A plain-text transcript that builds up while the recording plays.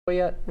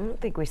Yet? I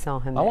don't think we saw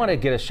him. I want to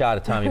get a shot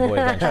of Tommy Boy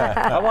eventually.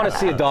 I want to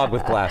see a dog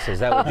with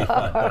glasses. That would be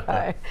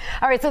fun.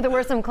 All right, so there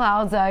were some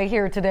clouds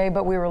here today,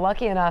 but we were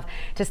lucky enough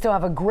to still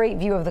have a great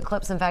view of the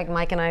cliffs. In fact,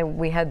 Mike and I,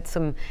 we had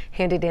some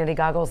handy-dandy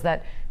goggles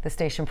that the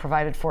station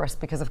provided for us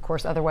because, of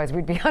course, otherwise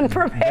we'd be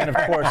unprepared. And,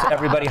 of course,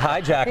 everybody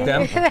hijacked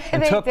them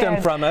and took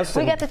them from us.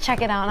 We got to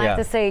check it out, and I have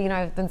to say,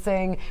 I've been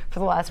saying for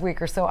the last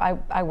week or so,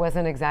 I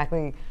wasn't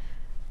exactly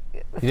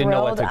You didn't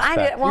know what to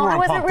expect. I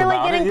wasn't really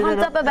getting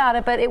pumped up about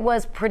it, but it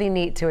was pretty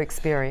neat to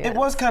experience. It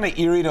was kind of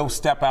eerie to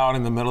step out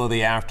in the middle of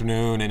the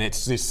afternoon and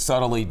it's just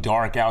subtly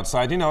dark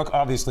outside.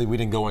 Obviously we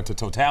didn't go into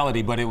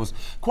totality, but it was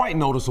quite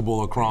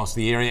noticeable across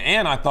the area.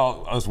 And I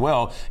thought as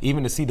well,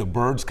 even to see the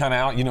birds kind of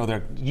out,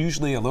 they're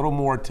usually a little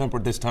more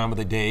tempered this time of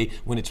the day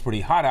when it's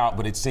pretty hot out,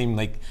 but it seemed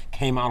like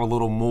came out a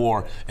little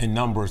more in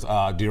numbers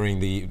during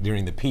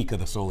the peak of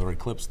the solar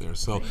eclipse there.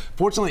 So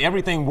fortunately,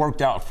 everything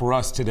worked out for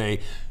us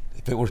today.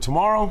 If it were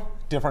tomorrow,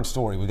 different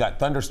story. We got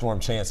thunderstorm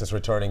chances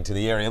returning to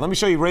the area. Let me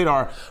show you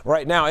radar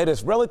right now. It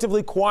is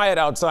relatively quiet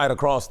outside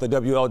across the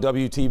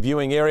WLWT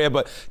viewing area,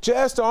 but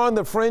just on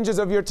the fringes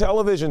of your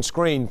television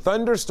screen,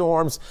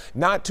 thunderstorms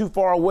not too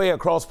far away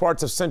across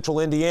parts of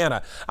central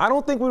Indiana. I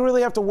don't think we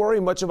really have to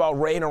worry much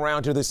about rain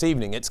around here this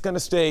evening. It's going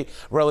to stay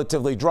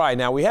relatively dry.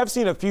 Now, we have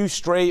seen a few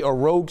stray or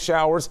rogue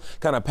showers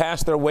kind of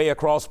pass their way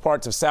across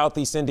parts of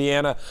southeast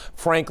Indiana,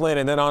 Franklin,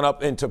 and then on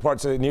up into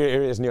parts of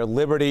areas near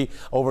Liberty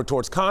over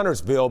towards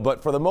Connorsville.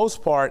 But for the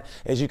most part,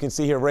 as you can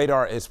see here,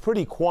 radar is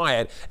pretty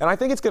quiet, and I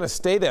think it's going to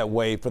stay that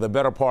way for the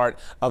better part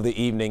of the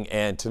evening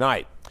and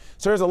tonight.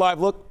 So here's a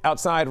live look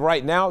outside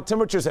right now.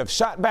 Temperatures have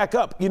shot back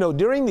up.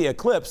 During the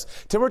eclipse,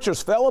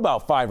 temperatures fell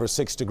about 5 or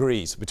 6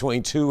 degrees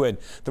between 2 and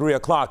 3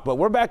 o'clock. But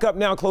we're back up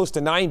now close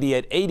to 90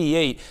 at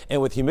 88.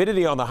 And with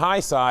humidity on the high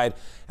side,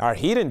 our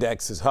heat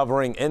index is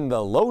hovering in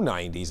the low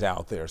 90s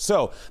out there.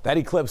 So that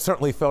eclipse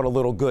certainly felt a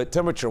little good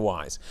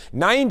temperature-wise.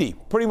 90,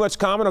 pretty much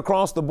common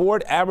across the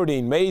board.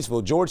 Aberdeen,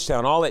 Maysville,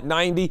 Georgetown, all at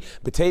 90.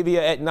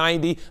 Batavia at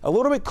 90. A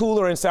little bit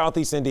cooler in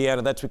southeast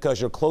Indiana. That's because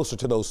you're closer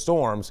to those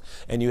storms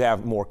and you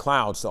have more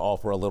clouds to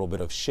offer a little bit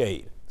of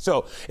shade.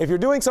 So if you're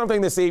doing something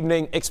this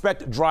evening,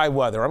 expect dry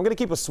weather. I'm going to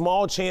keep a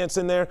small chance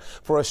in there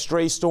for a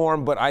stray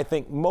storm, but I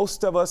think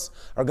most of us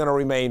are going to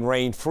remain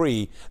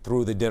rain-free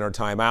through the dinner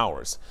time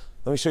hours.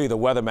 Let me show you the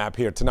weather map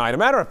here tonight. A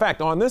matter of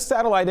fact, on this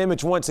satellite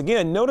image once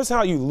again, notice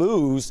how you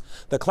lose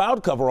the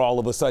cloud cover all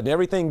of a sudden.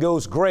 Everything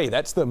goes gray.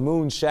 That's the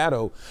moon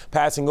shadow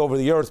passing over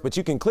the earth. But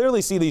you can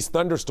clearly see these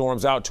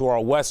thunderstorms out to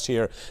our west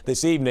here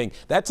this evening.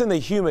 That's in the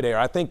humid air.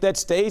 I think that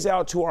stays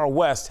out to our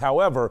west.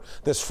 However,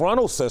 this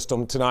frontal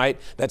system tonight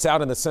that's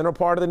out in the center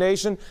part of the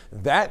nation,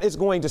 that is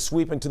going to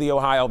sweep into the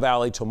Ohio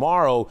Valley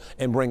tomorrow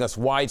and bring us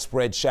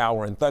widespread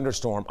shower and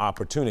thunderstorm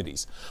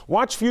opportunities.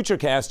 Watch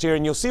Futurecast here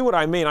and you'll see what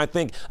I mean. I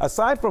think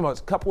aside from a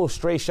couple of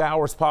stray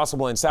showers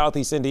possible in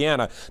southeast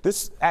Indiana,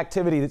 this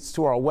activity that's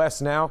to our west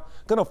now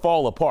going to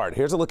fall apart.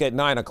 Here's a look at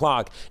 9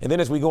 o'clock. And then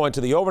as we go into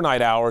the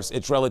overnight hours,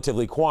 it's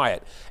relatively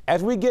quiet.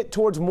 As we get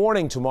towards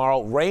morning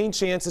tomorrow, rain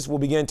chances will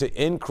begin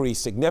to increase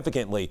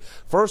significantly.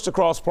 First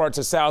across parts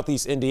of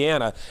southeast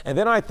Indiana. And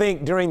then I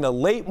think during the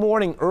late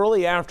morning,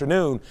 early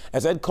afternoon,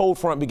 as that cold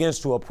front begins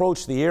to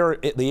approach the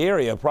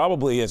area,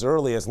 probably as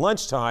early as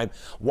lunchtime,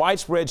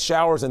 widespread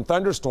showers and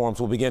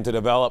thunderstorms will begin to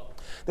develop.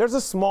 There's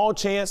a small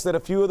chance that a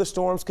few of the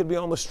storms could be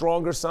on the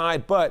stronger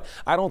side, but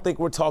I don't think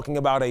we're talking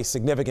about a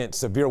significant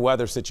severe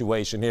weather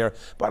situation here.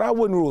 But I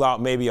wouldn't rule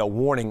out maybe a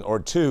warning or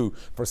two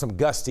for some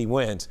gusty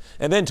winds.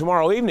 And then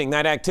tomorrow evening,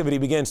 that activity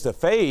begins to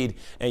fade.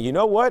 And you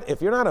know what?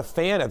 If you're not a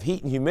fan of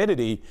heat and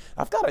humidity,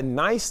 I've got a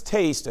nice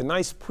taste, a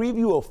nice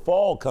preview of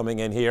fall coming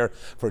in here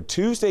for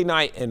Tuesday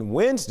night and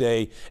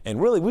Wednesday.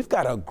 And really, we've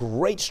got a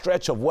great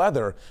stretch of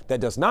weather that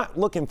does not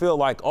look and feel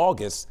like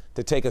August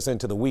to take us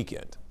into the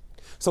weekend.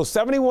 So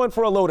 71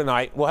 for a low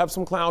tonight. We'll have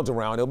some clouds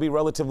around. It'll be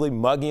relatively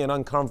muggy and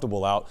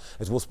uncomfortable out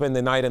as we'll spend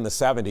the night in the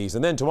 70s.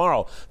 And then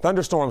tomorrow,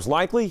 thunderstorms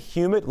likely,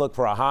 humid. Look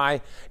for a high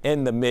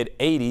in the mid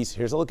 80s.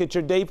 Here's a look at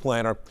your day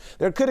planner.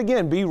 There could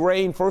again be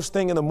rain first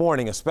thing in the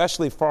morning,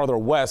 especially farther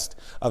west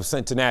of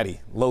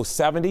Cincinnati. Low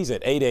 70s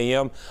at 8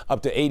 a.m.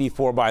 up to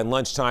 84 by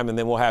lunchtime. And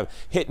then we'll have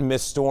hit and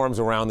miss storms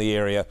around the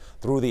area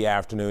through the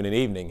afternoon and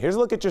evening. Here's a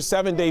look at your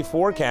 7-day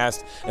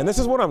forecast. And this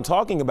is what I'm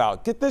talking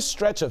about. Get this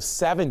stretch of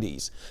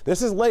 70s.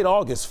 This is late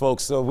August,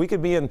 folks, so we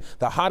could be in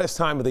the hottest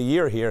time of the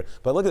year here,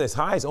 but look at this,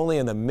 highs only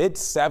in the mid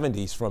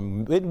 70s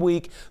from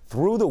midweek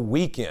through the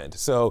weekend.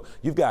 So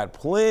you've got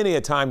plenty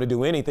of time to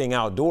do anything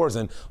outdoors,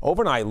 and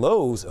overnight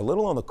lows a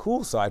little on the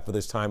cool side for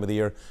this time of the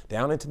year,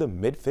 down into the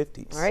mid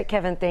 50s. All right,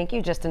 Kevin, thank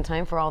you. Just in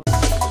time for all